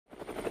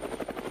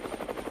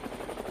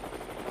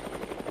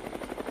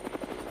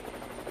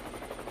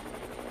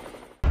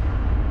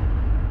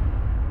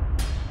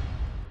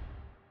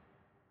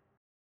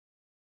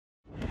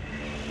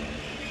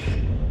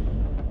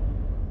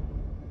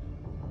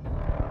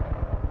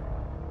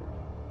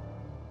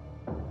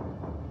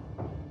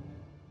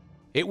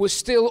It was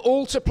still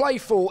all to play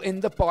for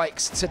in the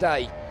bikes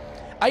today.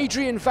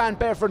 Adrian van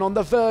Beveren on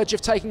the verge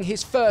of taking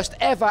his first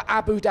ever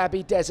Abu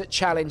Dhabi Desert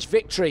Challenge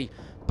victory.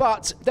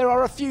 But there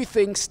are a few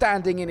things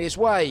standing in his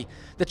way.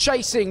 The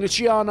chasing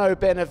Luciano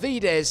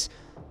Benavides,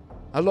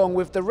 along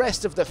with the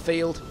rest of the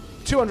field,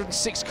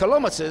 206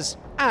 kilometres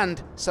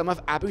and some of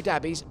Abu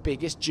Dhabi's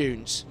biggest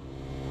dunes.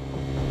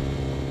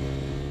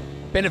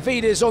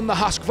 Benavides on the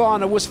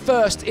Husqvarna was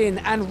first in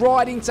and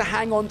riding to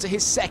hang on to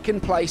his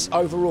second place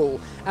overall,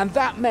 and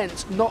that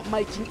meant not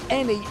making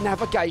any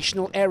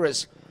navigational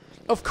errors.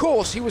 Of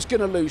course he was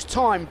going to lose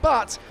time,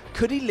 but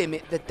could he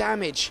limit the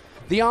damage?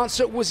 The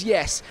answer was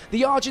yes.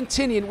 The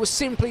Argentinian was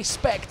simply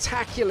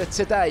spectacular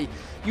today.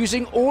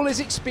 Using all his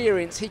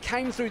experience, he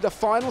came through the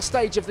final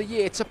stage of the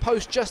year to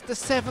post just the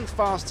 7th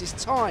fastest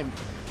time.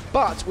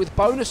 But with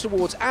bonus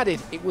awards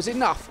added, it was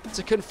enough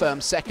to confirm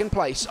second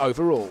place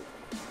overall.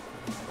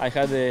 I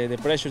had the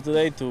pressure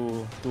today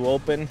to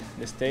open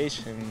the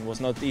stage, and it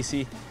was not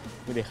easy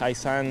with the high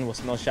sun,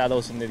 was no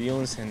shadows in the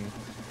dunes, and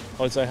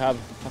also I have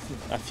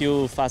a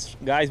few fast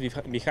guys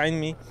behind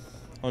me.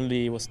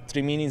 Only was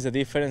 3 minutes the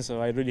difference,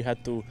 so I really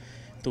had to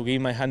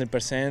give my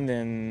 100%,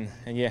 and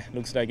yeah,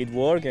 looks like it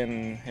worked,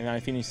 and I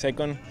finished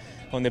second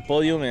on the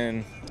podium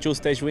and 2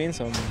 stage wins,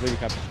 so I'm really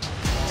happy.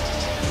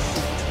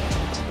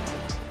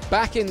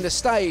 Back in the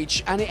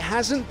stage, and it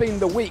hasn't been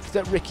the week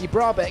that Ricky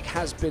Brabec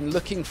has been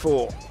looking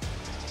for.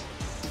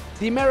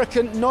 The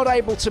American not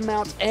able to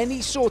mount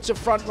any sort of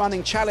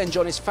front-running challenge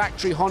on his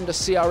factory Honda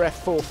CRF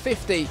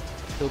 450.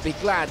 He'll be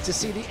glad to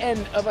see the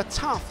end of a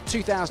tough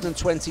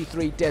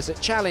 2023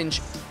 Desert Challenge.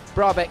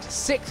 Brabec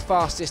 6th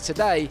fastest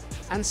today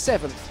and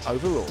 7th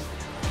overall.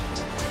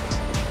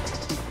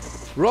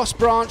 Ross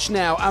Branch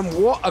now, and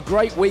what a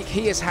great week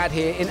he has had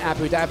here in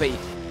Abu Dhabi.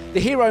 The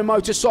Hero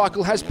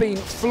motorcycle has been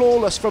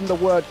flawless from the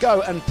word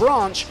go, and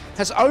Branch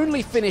has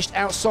only finished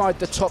outside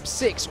the top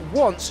 6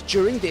 once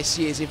during this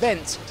year's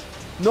event.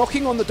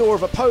 Knocking on the door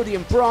of a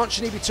podium, Branch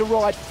needed to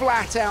ride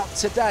flat out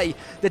today.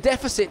 The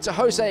deficit to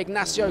Jose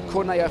Ignacio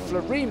Corneo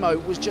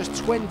Florimo was just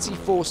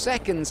 24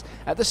 seconds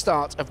at the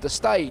start of the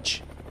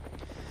stage.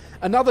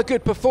 Another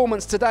good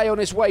performance today on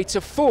his way to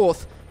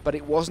 4th, but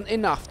it wasn't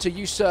enough to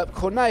usurp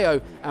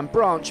Corneo, and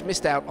Branch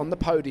missed out on the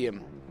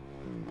podium.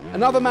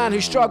 Another man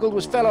who struggled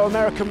was fellow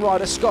American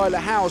rider Skyler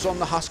Howes on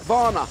the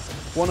Husqvarna,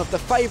 one of the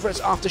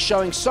favourites after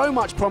showing so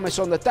much promise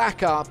on the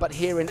Dakar, but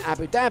here in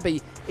Abu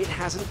Dhabi it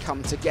hasn't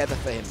come together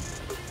for him.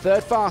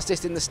 3rd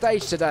fastest in the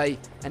stage today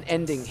and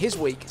ending his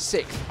week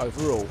 6th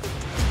overall.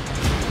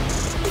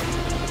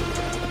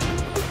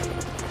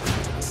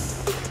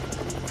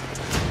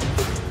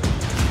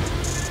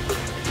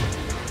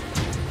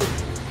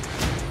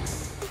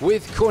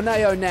 With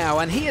Corneo now,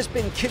 and he has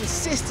been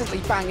consistently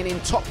banging in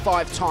top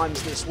 5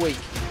 times this week.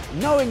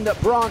 Knowing that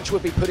Branch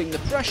would be putting the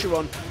pressure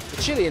on,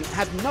 the Chilean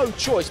had no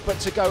choice but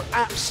to go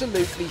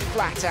absolutely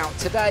flat out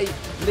today,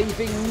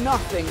 leaving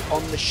nothing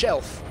on the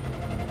shelf.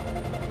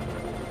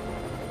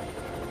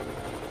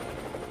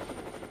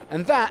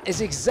 And that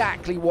is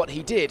exactly what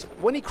he did.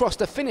 When he crossed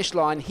the finish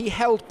line, he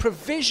held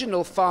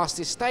provisional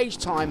fastest stage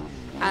time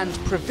and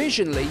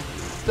provisionally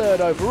 3rd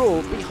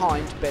overall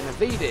behind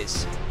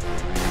Benavides.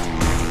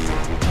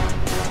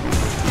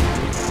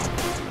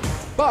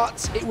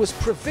 But it was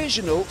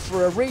provisional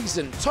for a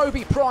reason.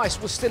 Toby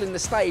Price was still in the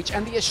stage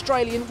and the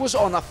Australian was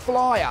on a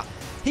flyer.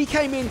 He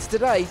came in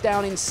today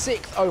down in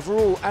 6th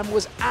overall and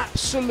was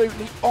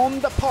absolutely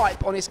on the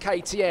pipe on his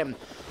KTM.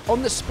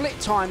 On the split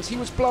times, he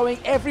was blowing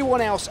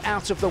everyone else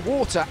out of the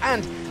water,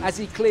 and as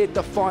he cleared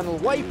the final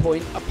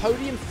waypoint, a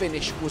podium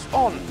finish was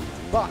on,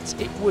 but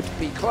it would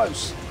be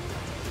close.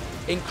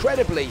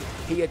 Incredibly,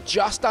 he had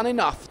just done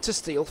enough to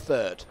steal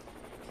 3rd.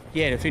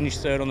 Yeah, to finish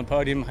 3rd on the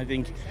podium, I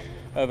think,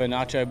 over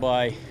Nacho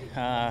by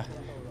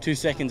 2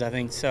 seconds, I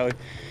think. So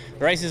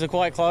the races are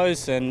quite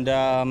close, and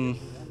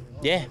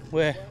yeah,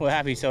 we're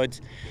happy. So it's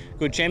a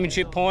good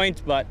championship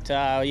point, but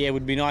yeah, it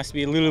would be nice to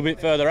be a little bit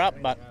further up,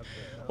 but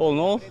all in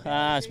all,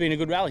 it's been a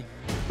good rally.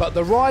 But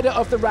the rider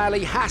of the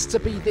rally has to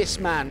be this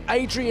man,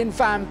 Adrian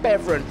van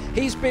Beveren.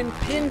 He's been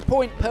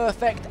pinpoint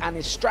perfect and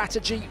his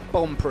strategy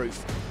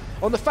bomb-proof.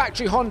 On the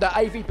factory Honda,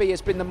 AVB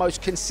has been the most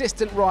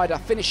consistent rider,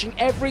 finishing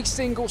every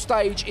single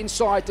stage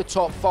inside the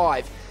top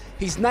 5.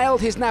 He's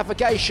nailed his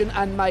navigation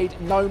and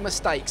made no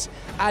mistakes.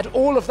 Add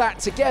all of that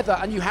together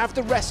and you have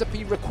the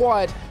recipe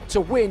required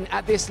to win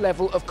at this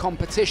level of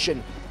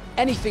competition.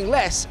 Anything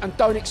less and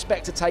don't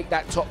expect to take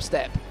that top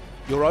step.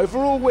 Your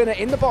overall winner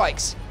in the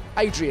bikes,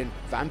 Adrian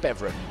van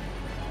Beveren.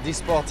 This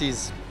sport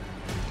is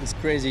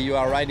crazy. You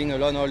are riding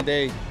alone all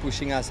day,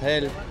 pushing as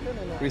hell,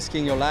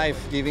 risking your life,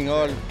 giving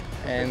all,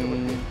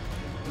 and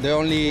the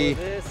only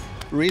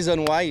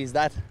reason why is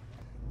that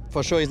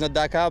for sure it's not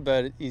Dakar,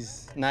 but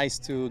it's nice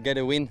to get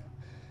a win.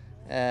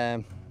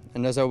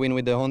 Another win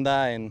with the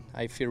Honda, and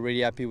I feel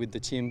really happy with the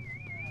team.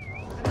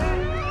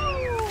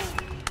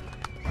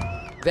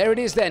 There it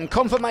is then,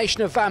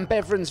 confirmation of Van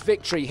Beveren's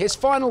victory. His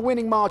final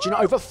winning margin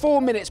over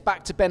 4 minutes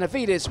back to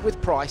Benavides, with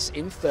Price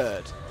in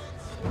 3rd.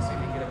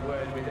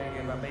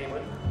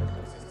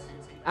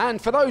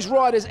 And for those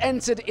riders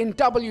entered in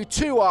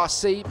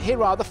W2RC,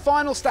 here are the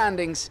final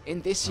standings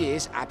in this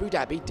year's Abu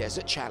Dhabi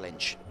Desert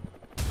Challenge.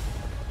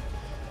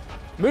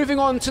 Moving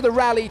on to the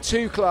Rally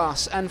 2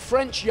 class, and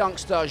French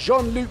youngster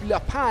Jean-Luc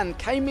Lapin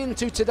came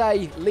into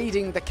today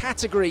leading the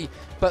category,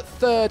 but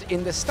third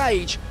in the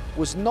stage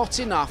was not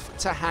enough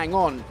to hang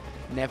on.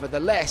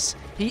 Nevertheless,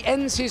 he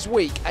ends his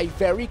week a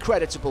very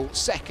creditable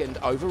second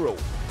overall.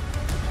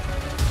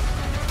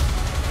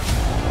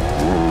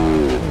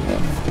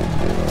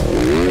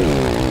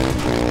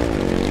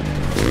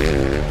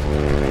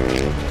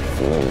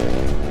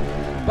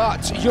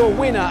 But your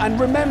winner, and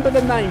remember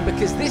the name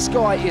because this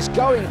guy is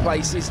going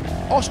places,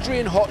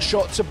 Austrian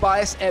hotshot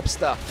Tobias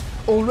Ebster.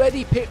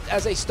 Already picked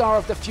as a star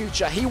of the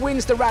future, he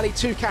wins the Rally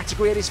 2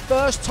 category at his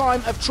first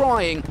time of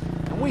trying,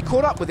 and we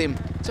caught up with him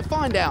to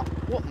find out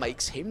what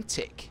makes him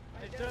tick.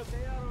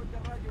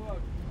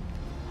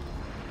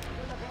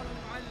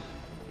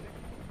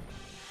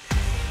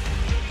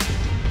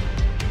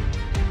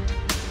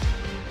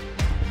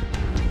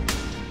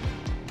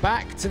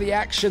 Back to the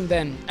action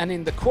then, and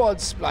in the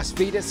quads,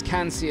 Blasvidas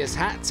Kancias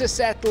had to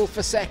settle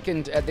for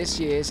second at this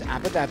year's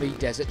Abu Dhabi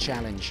Desert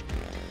Challenge.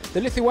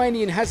 The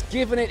Lithuanian has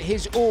given it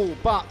his all,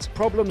 but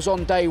problems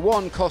on day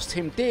one cost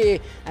him dear,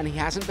 and he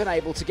hasn't been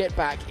able to get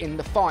back in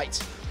the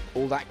fight.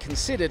 All that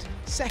considered,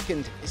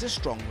 second is a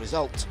strong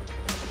result.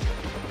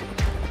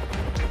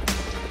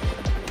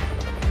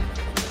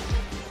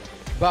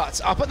 But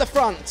up at the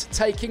front,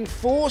 taking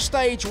 4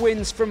 stage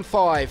wins from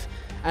 5,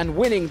 and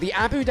winning the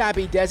Abu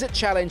Dhabi Desert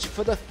Challenge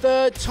for the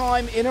 3rd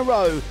time in a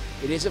row,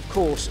 it is of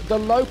course the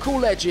local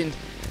legend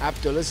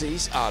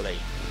Abdulaziz Ali.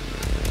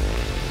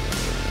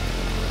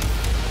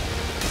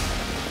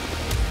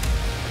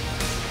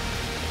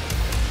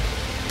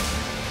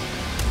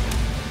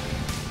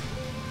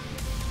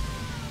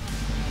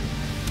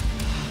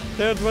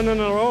 Third win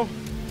in a row.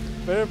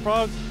 Very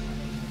proud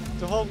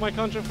to hold my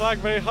country flag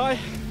very high.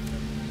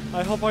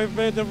 I hope I've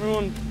made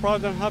everyone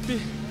proud and happy.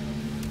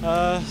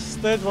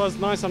 Stage was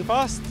nice and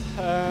fast,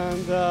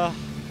 and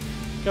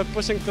kept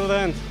pushing till the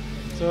end.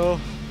 So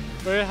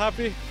very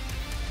happy.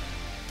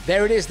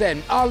 There it is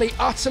then. Ali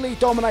utterly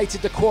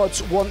dominated the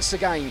quads once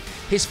again.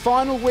 His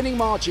final winning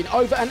margin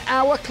over an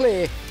hour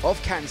clear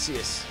of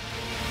Kancias.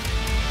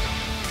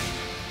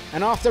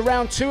 And after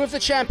round 2 of the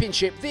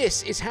championship,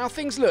 this is how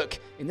things look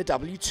in the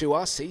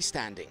W2RC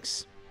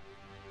standings.